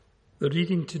The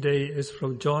reading today is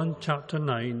from John chapter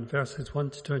 9, verses 1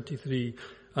 to 23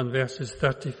 and verses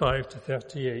 35 to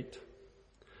 38.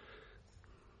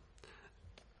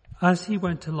 As he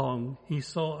went along, he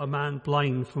saw a man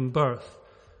blind from birth.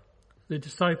 The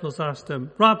disciples asked him,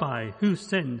 "Rabbi, who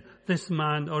sinned, this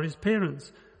man or his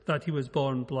parents, that he was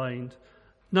born blind?"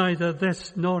 "Neither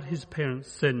this nor his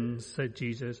parents sinned," said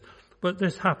Jesus, "but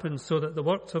this happened so that the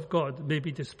works of God may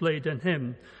be displayed in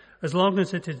him. As long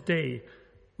as it is day,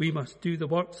 we must do the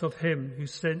works of him who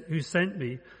sent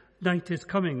me. Night is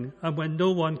coming, and when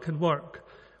no one can work.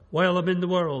 While I'm in the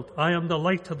world, I am the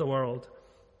light of the world."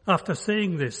 After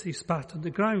saying this, he spat on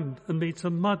the ground and made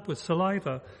some mud with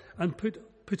saliva and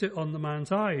put it on the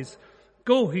man's eyes.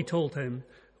 "Go," he told him,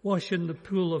 "wash in the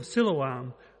pool of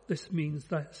Siloam." This means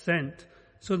that sent.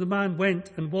 So the man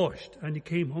went and washed, and he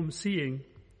came home seeing.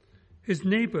 His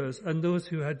neighbors and those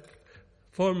who had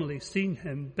formerly seen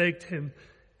him begged him,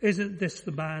 "Isn't this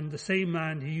the same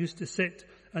man who used to sit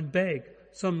and beg?"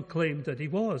 Some claimed that he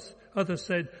was. Others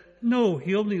said, "No,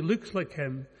 he only looks like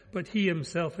him." But he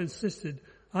himself insisted,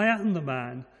 "I am the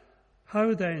man."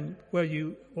 "How then were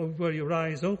your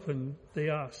eyes opened?"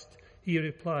 they asked. He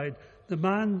replied, "The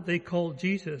man they called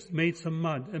Jesus made some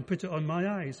mud and put it on my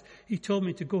eyes. He told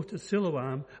me to go to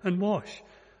Siloam and wash.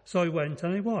 So I went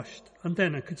and I washed, and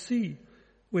then I could see."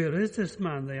 "Where is this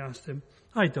man?" they asked him.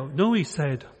 "I don't know," he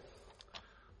said.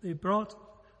 They brought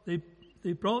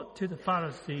to the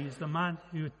Pharisees the man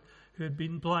who had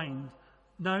been blind.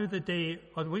 Now the day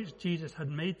on which Jesus had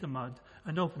made the mud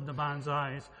and opened the man's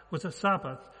eyes was a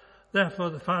Sabbath. Therefore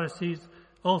the Pharisees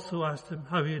also asked him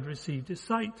how he had received his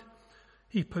sight.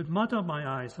 "He put mud on my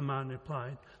eyes," the man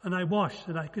replied, "and I washed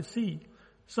and I could see."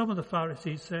 Some of the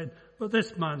Pharisees said, "But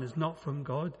this man is not from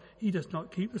God. He does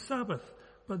not keep the Sabbath."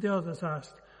 But the others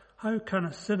asked, "How can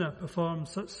a sinner perform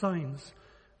such signs?"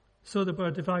 So they were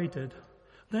divided.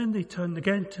 Then they turned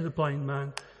again to the blind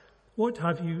man. What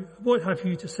have you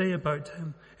to say about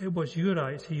him? It was your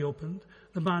eyes he opened."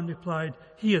 The man replied,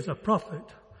 "He is a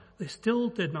prophet." They still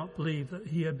did not believe that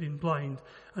he had been blind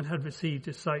and had received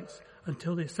his sight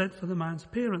until they sent for the man's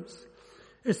parents.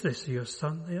 "Is this your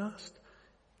son?" they asked.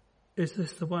 "Is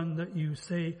this the one that you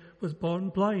say was born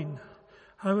blind?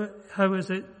 How is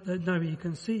it that now he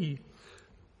can see?"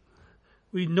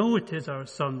 "We know it is our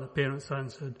son," the parents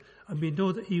answered, "and we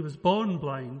know that he was born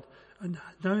blind, and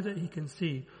now that he can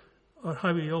see, or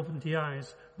how he opened the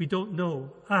eyes, we don't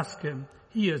know. Ask him.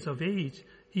 He is of age.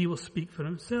 He will speak for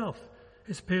himself."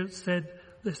 His parents said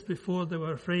this before they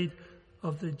were afraid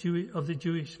of the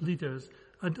Jewish leaders,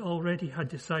 and already had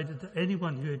decided that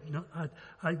anyone who had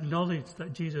acknowledged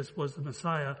that Jesus was the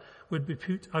Messiah would be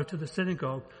put out of the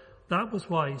synagogue. That was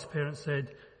why his parents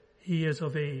said, "He is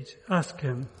of age. Ask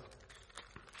him."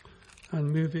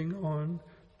 And moving on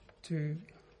to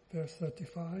verse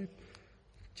 35.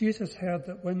 Jesus heard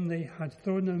that when they had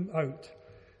thrown him out,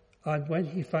 and when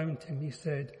he found him, he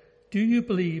said, "Do you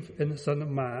believe in the Son of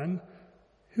Man?"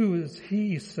 "Who is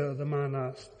he, sir?" the man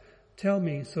asked. "Tell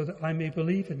me so that I may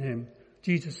believe in him."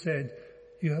 Jesus said,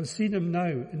 "You have seen him now.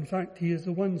 In fact, he is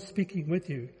the one speaking with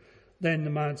you." Then the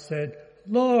man said,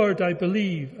 "Lord, I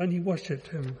believe," and he worshipped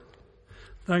him.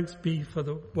 Thanks be for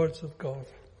the words of God.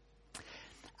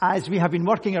 As we have been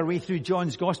working our way through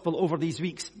John's Gospel over these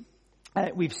weeks,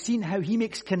 we've seen how he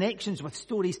makes connections with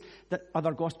stories that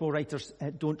other Gospel writers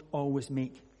don't always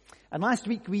make. And last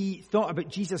week we thought about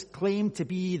Jesus' claim to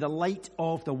be the light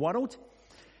of the world,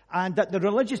 and that the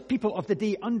religious people of the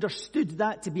day understood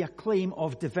that to be a claim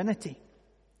of divinity.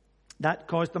 That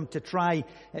caused them to try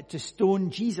to stone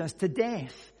Jesus to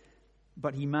death,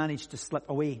 but he managed to slip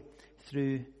away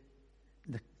through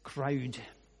the crowd.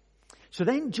 So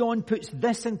then John puts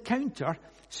this encounter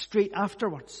straight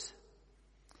afterwards.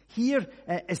 Here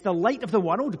is the light of the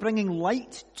world bringing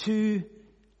light to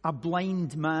a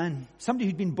blind man, somebody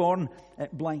who'd been born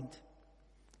blind.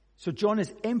 So John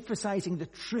is emphasizing the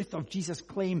truth of Jesus'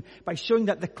 claim by showing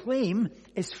that the claim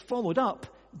is followed up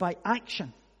by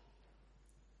action.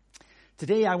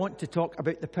 Today I want to talk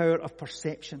about the power of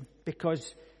perception,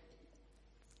 because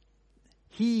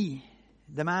he,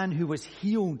 the man who was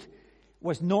healed,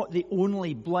 was not the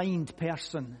only blind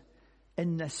person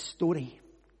in this story.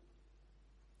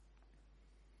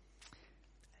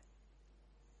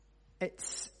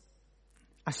 It's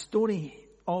a story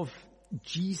of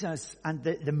Jesus and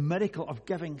the miracle of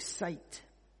giving sight.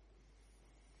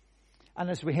 And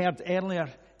as we heard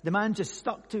earlier, the man just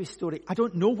stuck to his story. "I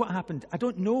don't know what happened. I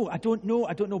don't know.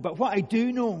 But what I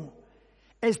do know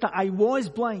is that I was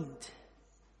blind,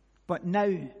 but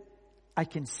now I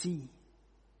can see."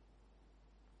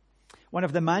 One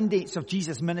of the mandates of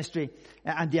Jesus' ministry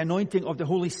and the anointing of the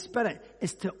Holy Spirit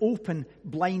is to open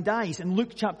blind eyes. In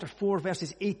Luke chapter 4,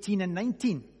 verses 18 and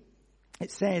 19,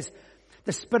 it says,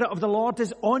 "The Spirit of the Lord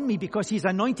is on me because He's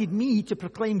anointed me to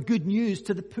proclaim good news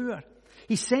to the poor.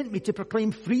 He sent me to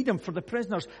proclaim freedom for the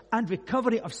prisoners and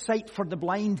recovery of sight for the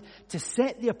blind, to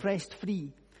set the oppressed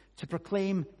free, to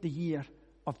proclaim the year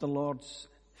of the Lord's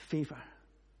favor."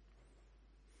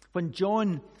 When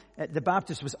John the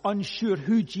Baptist was unsure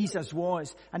who Jesus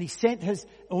was, and he sent his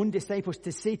own disciples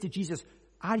to say to Jesus,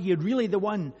 "Are you really the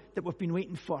one that we've been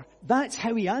waiting for?" That's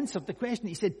how he answered the question.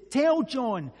 He said, "Tell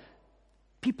John,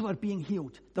 people are being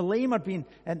healed. The lame are being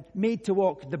made to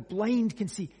walk. The blind can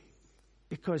see."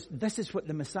 Because this is what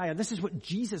the Messiah, this is what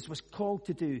Jesus was called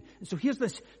to do. And so here's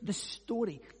this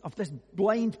story of this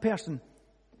blind person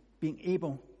being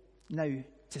able now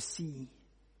to see.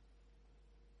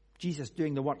 Jesus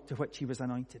doing the work to which he was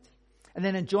anointed. And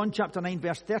then in John chapter 9,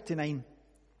 verse 39,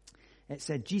 it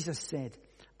said, Jesus said,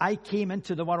 "I came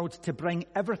into the world to bring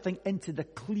everything into the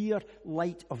clear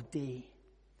light of day,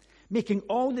 making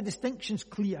all the distinctions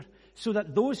clear, so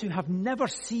that those who have never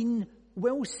seen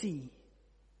will see,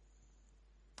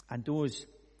 and those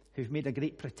who've made a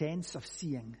great pretense of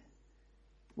seeing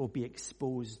will be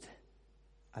exposed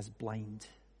as blind."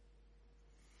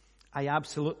 I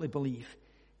absolutely believe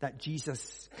that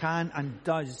Jesus can and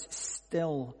does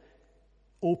still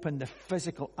open the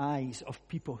physical eyes of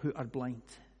people who are blind.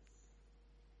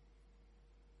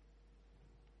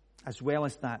 As well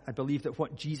as that, I believe that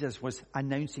what Jesus was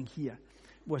announcing here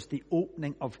was the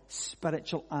opening of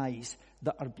spiritual eyes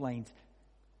that are blind,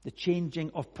 the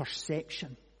changing of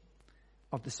perception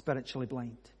of the spiritually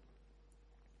blind.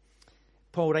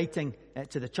 Paul, writing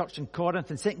to the church in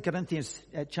Corinth in 2 Corinthians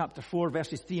chapter 4,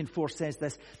 verses 3 and 4 says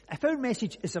this, "If our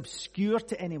message is obscure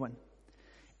to anyone,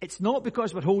 it's not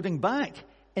because we're holding back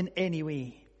in any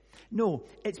way. No,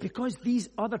 it's because these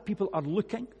other people are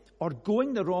looking or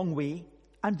going the wrong way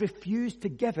and refuse to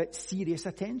give it serious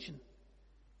attention.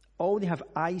 All they have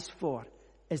eyes for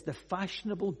is the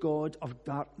fashionable god of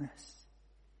darkness.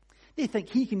 They think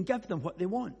he can give them what they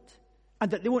want,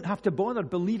 and that they won't have to bother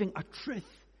believing a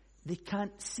truth they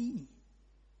can't see.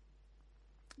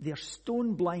 They're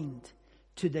stone blind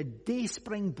to the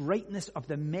dayspring brightness of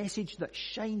the message that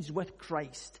shines with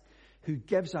Christ, who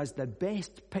gives us the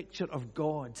best picture of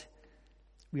God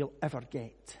we'll ever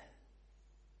get."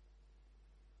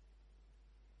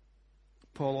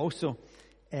 Paul also,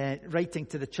 writing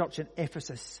to the church in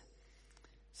Ephesus,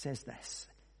 says this,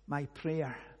 "My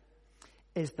prayer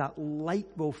is that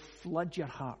light will flood your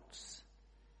hearts,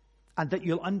 and that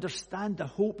you'll understand the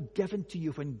hope given to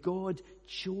you when God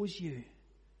chose you.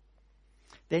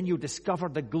 Then you'll discover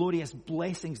the glorious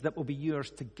blessings that will be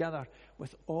yours together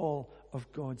with all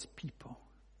of God's people."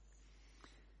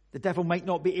 The devil might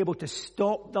not be able to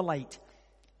stop the light,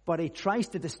 but he tries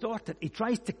to distort it. He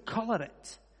tries to color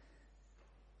it.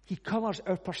 He colors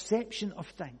our perception of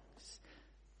things.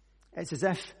 It's as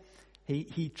if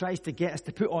he tries to get us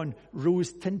to put on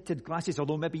rose-tinted glasses,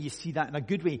 although maybe you see that in a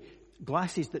good way,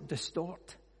 glasses that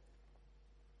distort,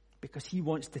 because he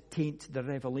wants to taint the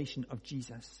revelation of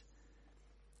Jesus.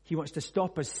 He wants to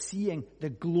stop us seeing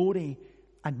the glory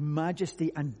and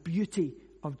majesty and beauty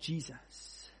of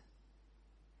Jesus.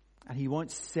 And he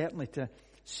wants certainly to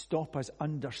stop us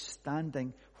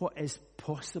understanding what is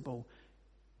possible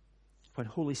when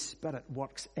Holy Spirit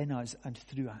works in us and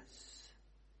through us.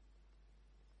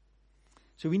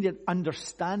 So we need an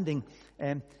understanding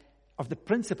of the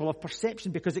principle of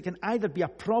perception, because it can either be a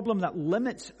problem that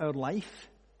limits our life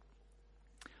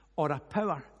or a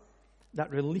power that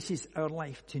releases our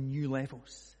life to new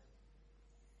levels.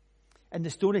 In the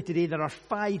story today, there are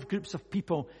 5 groups of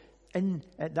people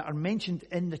that are mentioned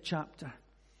in the chapter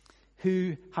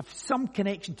who have some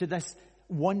connection to this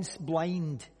once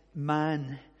blind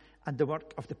man and the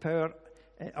work of the power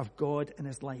of God in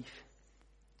his life.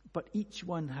 But each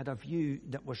one had a view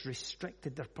that was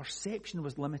restricted. Their perception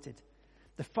was limited.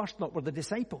 The first lot were the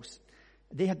disciples.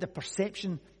 They had the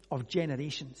perception of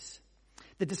generations.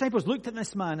 The disciples looked at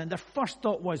this man and their first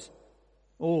thought was,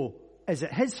 "Oh, is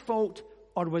it his fault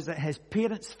or was it his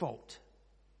parents' fault?"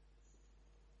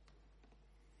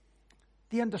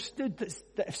 They understood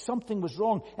that if something was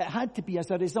wrong, it had to be as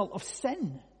a result of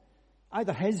sin,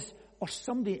 either his or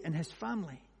somebody in his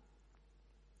family.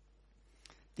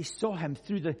 They saw him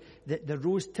through the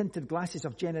rose-tinted glasses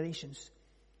of generations.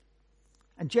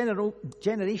 And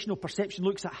generational perception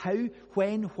looks at how,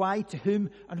 when, why, to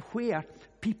whom, and where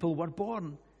people were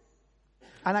born.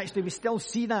 And actually, we still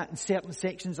see that in certain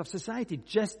sections of society.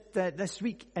 Just this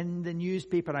week in the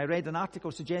newspaper, I read an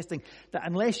article suggesting that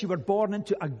unless you were born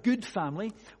into a good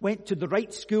family, went to the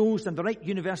right schools and the right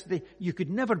university, you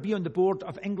could never be on the board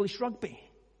of English rugby.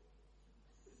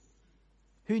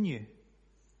 Who knew?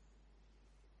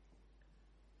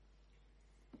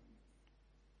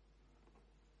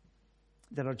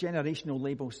 There are generational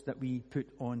labels that we put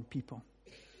on people.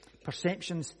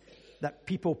 Perceptions that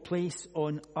people place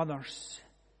on others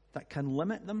that can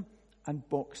limit them and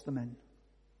box them in.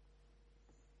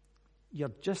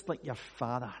 You're just like your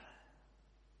father.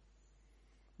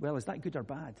 Well, is that good or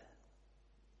bad?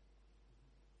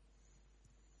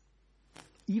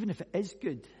 Even if it is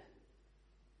good,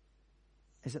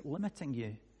 is it limiting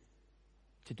you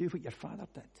to do what your father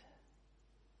did?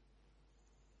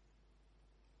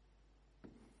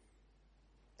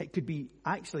 It could be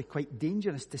actually quite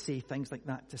dangerous to say things like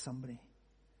that to somebody.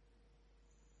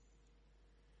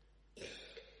 It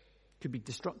could be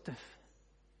destructive.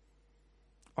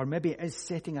 Or maybe it is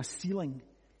setting a ceiling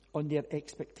on their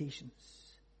expectations.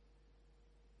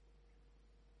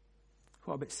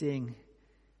 What about saying,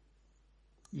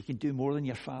 you can do more than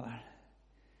your father?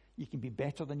 You can be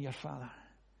better than your father.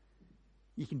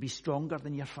 You can be stronger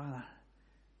than your father.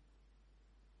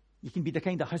 You can be the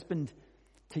kind of husband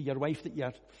to your wife that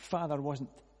your father wasn't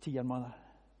to your mother.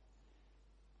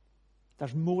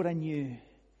 There's more in you.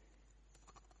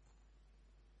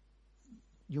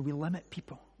 We limit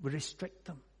people. We restrict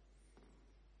them.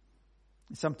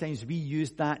 Sometimes we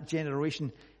use that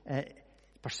generation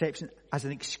perception as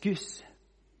an excuse.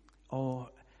 Oh,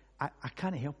 I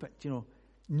can't help it.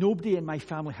 Nobody in my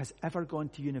family has ever gone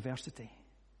to university.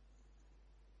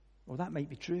 Well, that might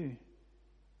be true,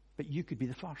 but you could be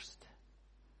the first.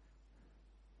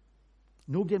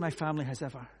 Nobody in my family has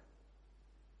ever.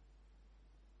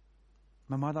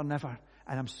 My mother never,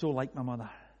 and I'm so like my mother.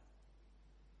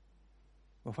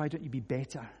 Well, why don't you be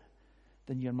better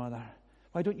than your mother?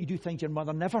 Why don't you do things your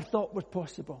mother never thought were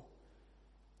possible?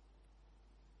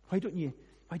 Why don't you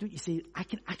say, I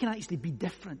can actually be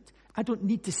different. I don't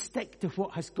need to stick to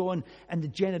what has gone in the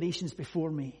generations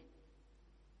before me.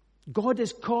 God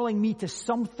is calling me to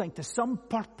something, to some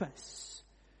purpose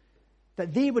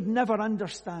that they would never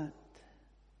understand.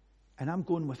 And I'm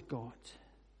going with God.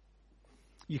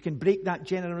 You can break that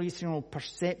generational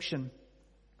perception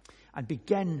and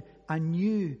begin a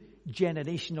new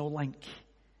generational link.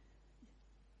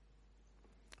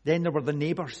 Then there were the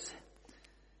neighbours.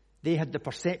 They had the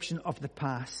perception of the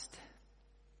past.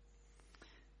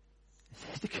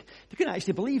 They couldn't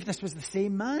actually believe this was the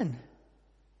same man.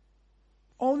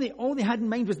 All they had in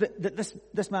mind was that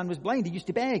this man was blind. He used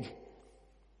to beg.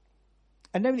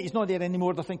 And now that he's not there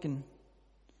anymore, they're thinking,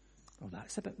 well,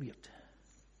 that's a bit weird.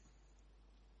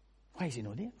 Why is he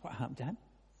not there? What happened to him?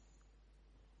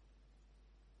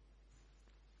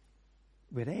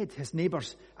 We read his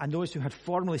neighbours and those who had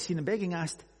formerly seen him begging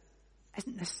asked,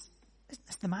 Isn't this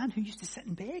the man who used to sit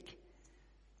and beg?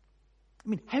 I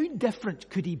mean, how different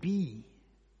could he be?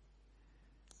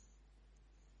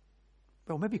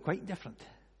 Well, maybe quite different.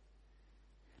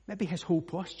 Maybe his whole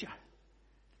posture.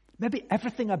 Maybe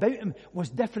everything about him was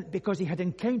different because he had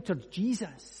encountered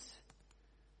Jesus.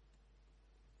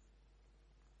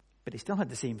 But he still had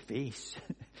the same face.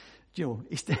 He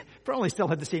probably still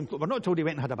had the same clothes. We're not told he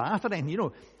went and had a bath or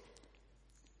anything,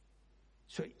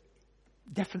 So,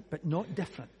 different but not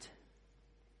different.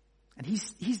 And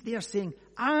he's there saying,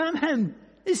 I'm him.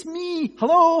 It's me.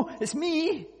 Hello, it's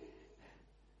me.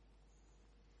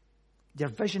 Their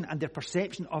vision and their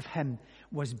perception of him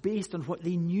was based on what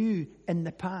they knew in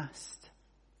the past.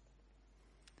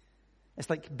 It's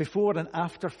like before and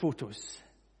after photos.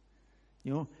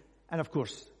 And of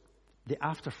course, the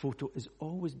after photo is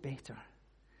always better.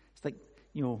 It's like,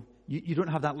 you don't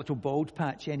have that little bald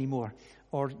patch anymore.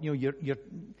 Or, you're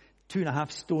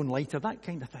 2.5 stone lighter, that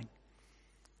kind of thing.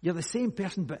 You're the same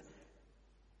person, but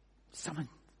something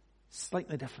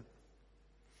slightly different.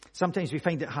 Sometimes we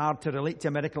find it hard to relate to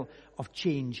a miracle of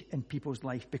change in people's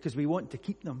life because we want to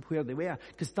keep them where they were,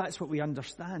 because that's what we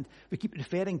understand. We keep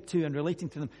referring to and relating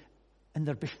to them in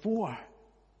their before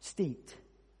state.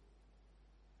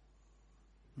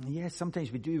 And yes,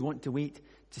 sometimes we do want to wait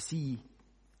to see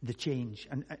the change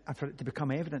and for it to become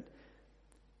evident.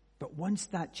 But once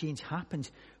that change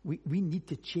happens, we need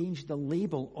to change the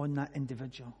label on that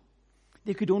individual.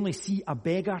 They could only see a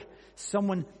beggar,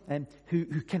 someone who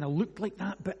kind of looked like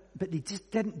that, but they just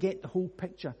didn't get the whole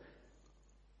picture.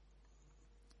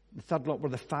 The third lot were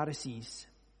the Pharisees.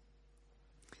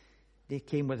 They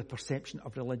came with a perception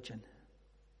of religion.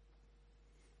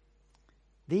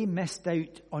 They missed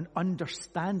out on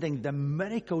understanding the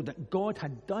miracle that God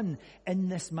had done in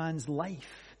this man's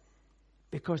life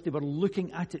because they were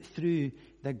looking at it through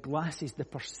the glasses, the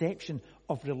perception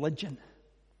of religion.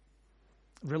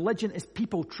 Religion is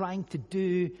people trying to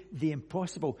do the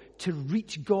impossible, to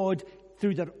reach God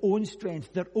through their own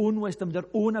strength, their own wisdom, their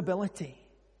own ability.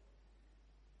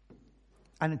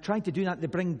 And in trying to do that, they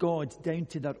bring God down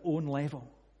to their own level.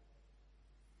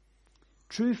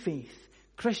 True faith,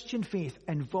 Christian faith,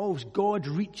 involves God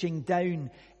reaching down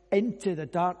into the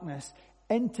darkness,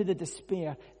 into the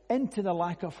despair, into the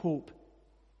lack of hope,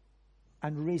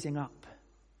 and raising up.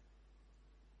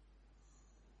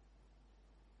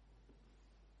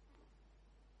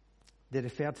 They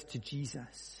referred to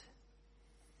Jesus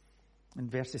in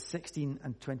verses 16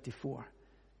 and 24.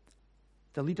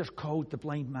 The leaders called the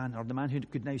blind man, or the man who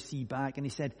could now see, back, and he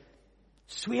said,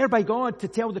 "Swear by God to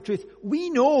tell the truth. We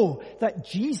know that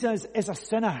Jesus is a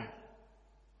sinner."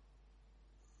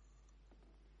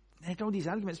 They had all these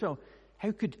arguments. Well,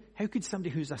 how could somebody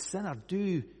who's a sinner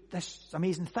do this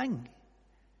amazing thing?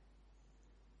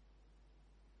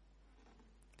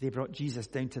 They brought Jesus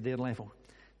down to their level,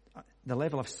 the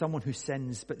level of someone who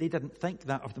sins, but they didn't think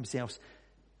that of themselves.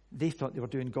 They thought they were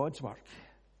doing God's work.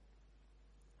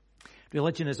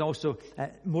 Religion is also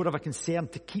more of a concern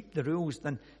to keep the rules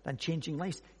than changing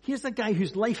lives. Here's a guy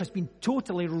whose life has been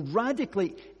totally,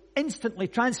 radically, instantly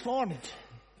transformed.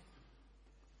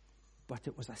 But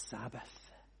it was a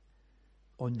Sabbath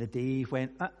on the day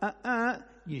when,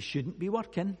 you shouldn't be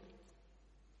working.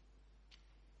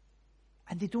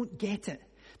 And they don't get it.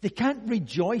 They can't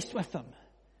rejoice with them.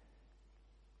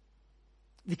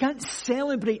 They can't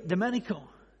celebrate the miracle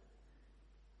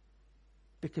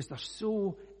because they're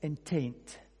so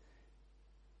intent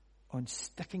on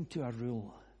sticking to a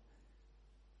rule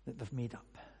that they've made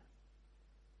up.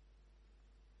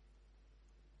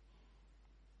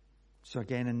 So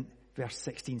again in verse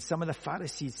 16, some of the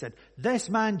Pharisees said, "This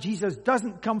man Jesus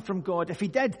doesn't come from God. If he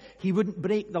did, he wouldn't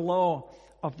break the law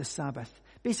of the Sabbath."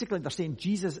 Basically, they're saying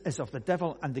Jesus is of the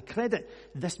devil, and they credit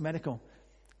this miracle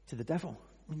to the devil.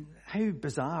 I mean, how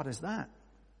bizarre is that?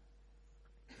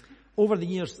 Over the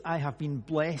years, I have been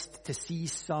blessed to see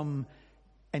some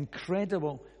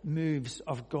incredible moves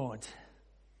of God.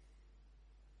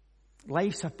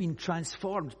 Lives have been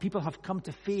transformed. People have come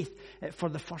to faith for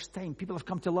the first time. People have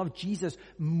come to love Jesus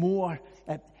more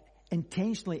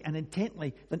intentionally and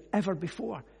intently than ever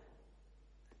before.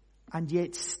 And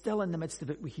yet, still in the midst of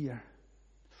it, we hear,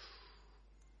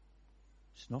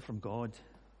 it's not from God.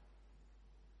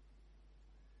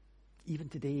 Even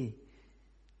today,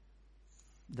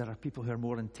 there are people who are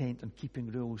more intent on keeping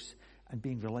rules and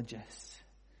being religious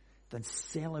than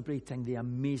celebrating the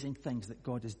amazing things that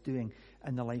God is doing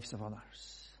in the lives of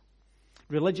others.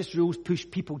 Religious rules push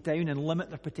people down and limit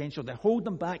their potential. They hold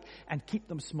them back and keep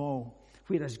them small.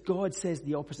 Whereas God says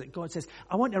the opposite. God says,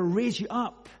 I want to raise you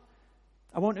up.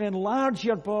 I want to enlarge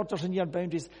your borders and your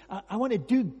boundaries. I want to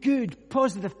do good,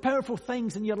 positive, powerful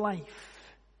things in your life.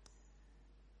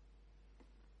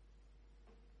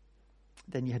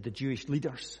 Then you had the Jewish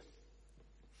leaders.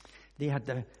 They had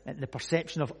the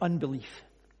perception of unbelief.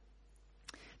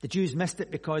 The Jews missed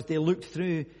it because they looked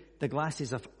through the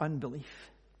glasses of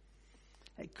unbelief.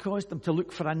 It caused them to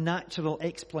look for a natural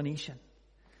explanation.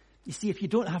 You see, if you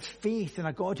don't have faith in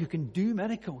a God who can do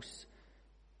miracles,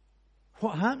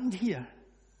 what happened here?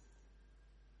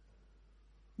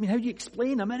 I mean, how do you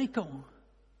explain a miracle?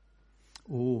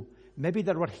 Oh, maybe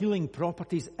there were healing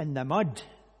properties in the mud.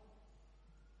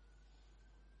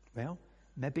 Well,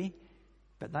 maybe,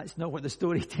 but that's not what the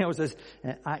story tells us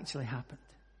actually happened.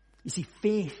 You see,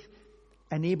 faith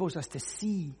enables us to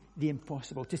see the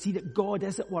impossible, to see that God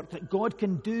is at work, that God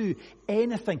can do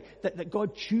anything that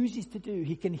God chooses to do.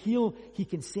 He can heal, He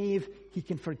can save, He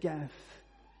can forgive.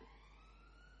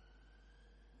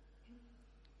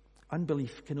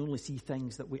 Unbelief can only see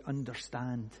things that we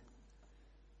understand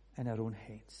in our own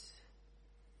heads.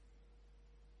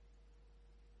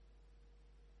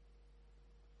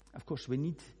 Of course, we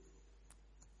need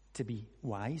to be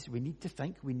wise. We need to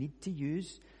think. We need to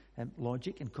use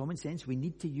logic and common sense. We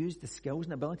need to use the skills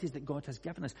and abilities that God has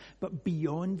given us. But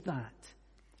beyond that,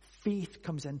 faith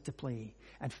comes into play.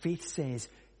 And faith says,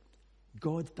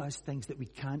 God does things that we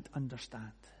can't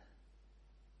understand.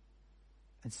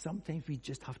 And sometimes we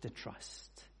just have to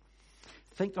trust.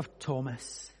 Think of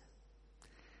Thomas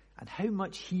and how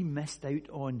much he missed out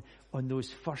on those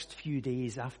first few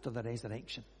days after the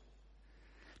resurrection.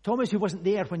 Thomas, who wasn't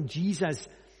there when Jesus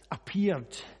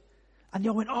appeared. And they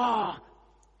all went, oh,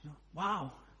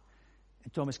 wow.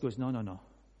 And Thomas goes, no.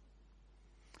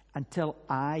 Until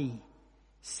I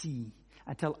see.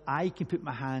 until I can put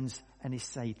my hands in his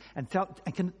side,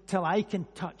 until I can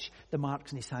touch the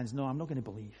marks in his hands. No, I'm not going to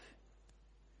believe.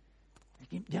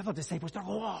 The other disciples,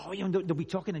 they'll be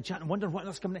talking and chatting, wondering what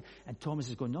else coming in. And Thomas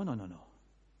is going, no.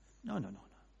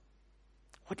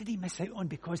 What did he miss out on?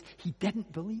 Because he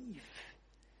didn't believe.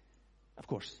 Of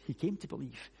course, he came to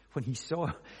believe when he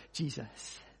saw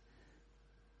Jesus.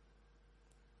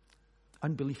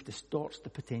 Unbelief distorts the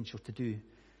potential to do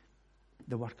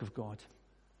the work of God.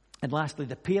 And lastly,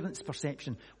 the parents'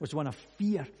 perception was one of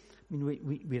fear. I mean,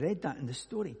 we read that in the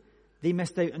story. They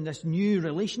missed out on this new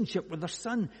relationship with their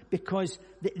son because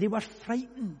they were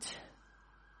frightened.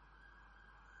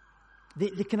 They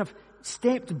kind of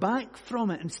stepped back from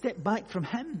it and stepped back from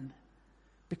him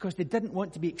because they didn't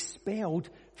want to be expelled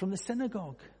from the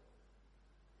synagogue.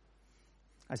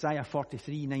 Isaiah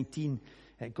 43:19,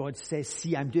 God says,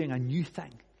 "See, I'm doing a new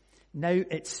thing. Now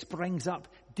it springs up.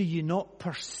 Do you not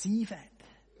perceive it?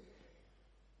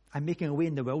 I'm making a way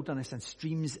in the wilderness and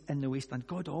streams in the wasteland."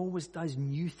 God always does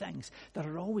new things. There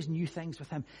are always new things with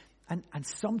him. And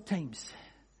sometimes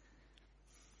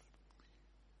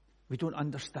we don't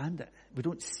understand it. We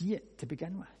don't see it to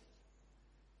begin with.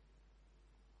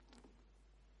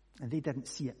 And they didn't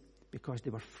see it because they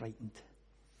were frightened.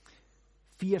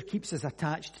 Fear keeps us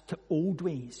attached to old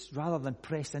ways rather than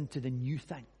press into the new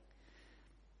thing.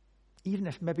 Even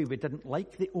if maybe we didn't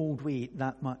like the old way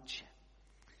that much,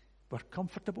 we're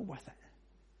comfortable with it.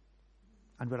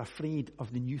 And we're afraid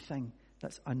of the new thing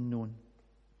that's unknown.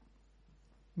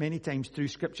 Many times through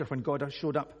Scripture, when God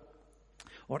showed up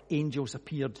or angels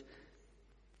appeared,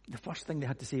 the first thing they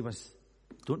had to say was,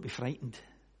 "Don't be frightened."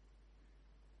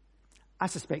 I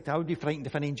suspect I would be frightened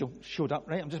if an angel showed up,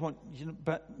 right?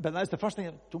 But that's the first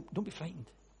thing. Don't be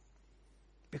frightened.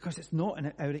 Because it's not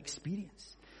in our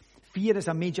experience. Fear is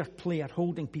a major player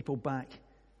holding people back.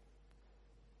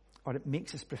 Or it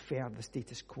makes us prefer the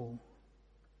status quo.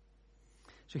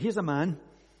 So here's a man.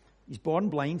 He's born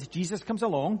blind. Jesus comes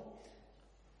along,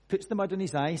 puts the mud in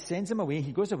his eyes, sends him away.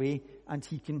 He goes away and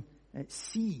he can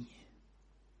see.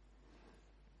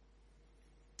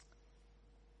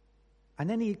 And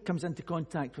then he comes into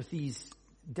contact with these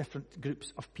different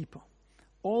groups of people,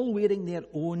 all wearing their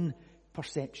own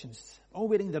perceptions, all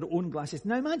wearing their own glasses.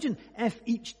 Now imagine if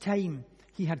each time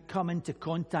he had come into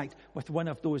contact with one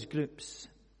of those groups,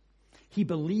 he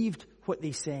believed what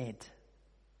they said.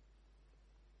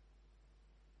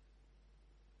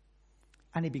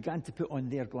 And he began to put on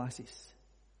their glasses.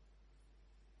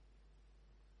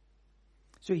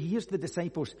 So here's the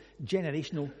disciples'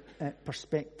 generational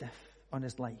perspective on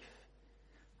his life.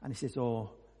 And he says,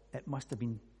 it must have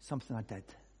been something I did.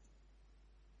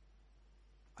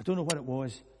 I don't know what it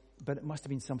was, but it must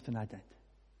have been something I did.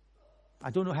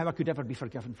 I don't know how I could ever be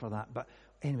forgiven for that. But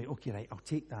anyway, okay, right, I'll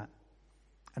take that.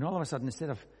 And all of a sudden, instead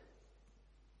of,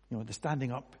 the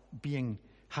standing up, being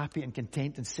happy and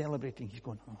content and celebrating, he's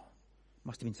going,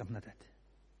 must have been something I did.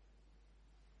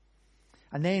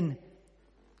 And then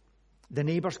the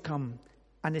neighbours come,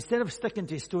 and instead of sticking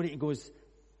to his story, he goes,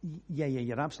 yeah,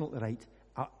 you're absolutely right.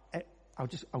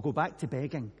 I'll go back to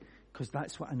begging, because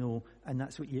that's what I know, and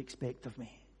that's what you expect of me.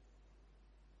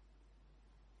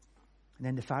 And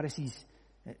then the Pharisees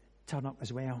turn up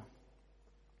as well.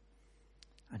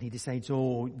 And he decides,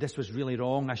 this was really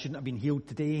wrong. I shouldn't have been healed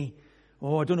today.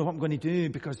 I don't know what I'm going to do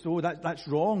because, that's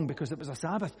wrong because it was a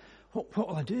Sabbath. What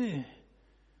will I do?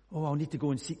 I'll need to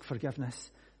go and seek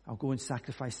forgiveness. I'll go and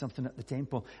sacrifice something at the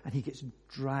temple. And he gets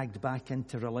dragged back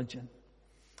into religion.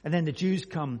 And then the Jews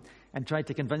come and try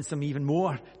to convince him even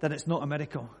more that it's not a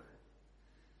miracle.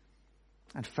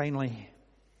 And finally,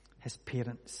 his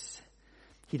parents.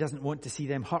 He doesn't want to see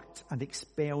them hurt and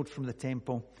expelled from the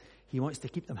temple. He wants to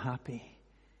keep them happy.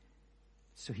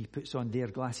 So he puts on their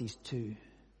glasses too.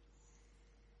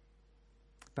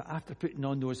 But after putting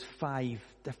on those 5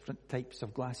 different types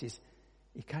of glasses,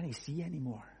 he can't see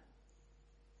anymore.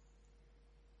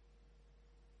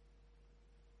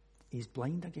 He's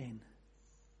blind again.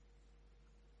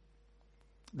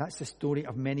 That's the story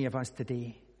of many of us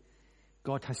today.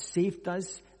 God has saved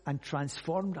us and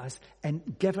transformed us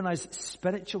and given us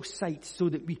spiritual sight so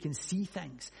that we can see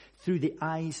things through the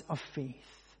eyes of faith.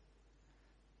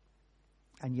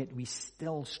 And yet we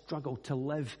still struggle to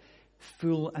live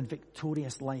full and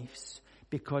victorious lives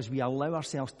because we allow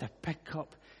ourselves to pick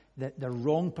up the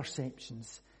wrong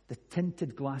perceptions, the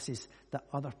tinted glasses that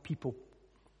other people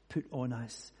put on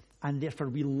us. And therefore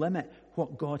we limit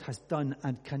what God has done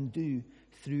and can do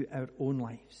through our own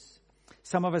lives.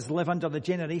 Some of us live under the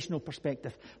generational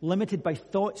perspective, limited by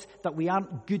thoughts that we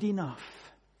aren't good enough,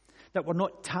 that we're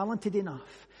not talented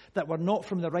enough, that we're not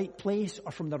from the right place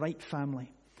or from the right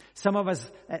family. Some of us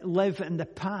live in the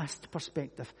past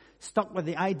perspective, stuck with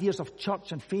the ideas of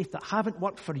church and faith that haven't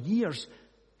worked for years,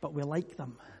 but we like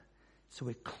them. So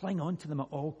we cling on to them at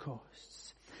all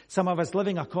costs. Some of us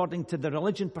living according to the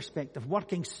religion perspective,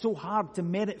 working so hard to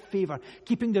merit favour,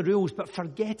 keeping the rules, but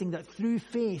forgetting that through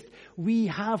faith we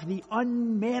have the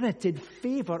unmerited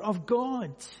favour of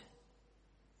God.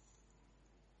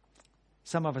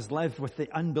 Some of us live with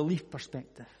the unbelief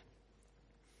perspective.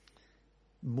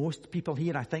 Most people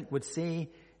here, I think, would say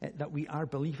that we are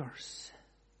believers.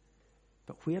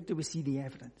 But where do we see the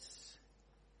evidence?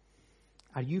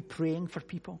 Are you praying for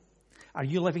people? Are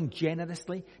you living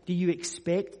generously? Do you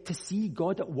expect to see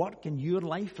God at work in your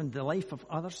life and the life of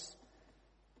others?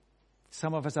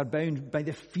 Some of us are bound by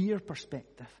the fear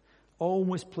perspective,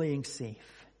 always playing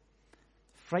safe,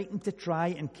 frightened to try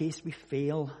in case we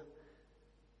fail,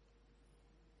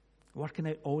 working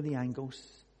out all the angles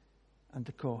and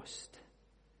the cost,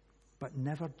 but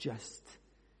never just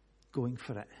going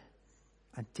for it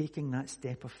and taking that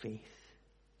step of faith.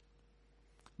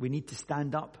 We need to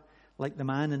stand up like the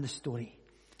man in the story,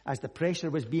 as the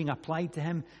pressure was being applied to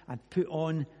him, and put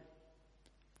on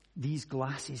these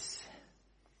glasses.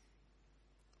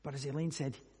 But as Elaine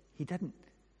said, he didn't.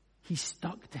 He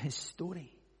stuck to his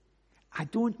story. I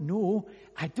don't know,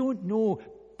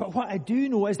 but what I do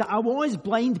know is that I was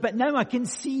blind, but now I can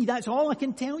see. That's all I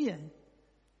can tell you.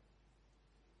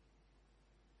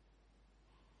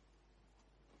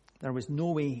 There was no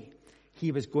way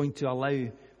he was going to allow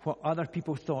what other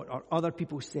people thought or other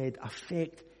people said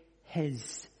affect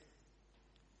his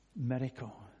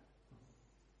miracle.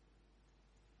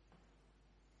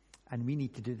 And we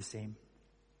need to do the same.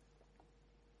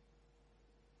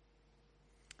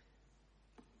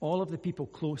 All of the people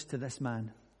close to this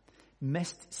man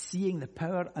missed seeing the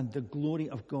power and the glory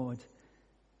of God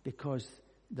because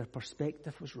their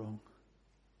perspective was wrong.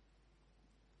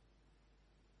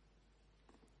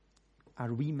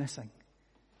 Are we missing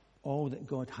all that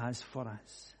God has for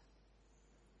us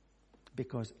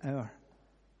because our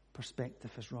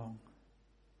perspective is wrong?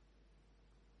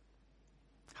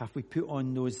 Have we put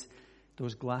on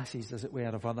those glasses, as it were,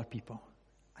 of other people,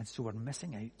 and so we're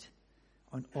missing out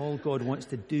on all God wants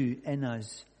to do in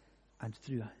us and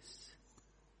through us?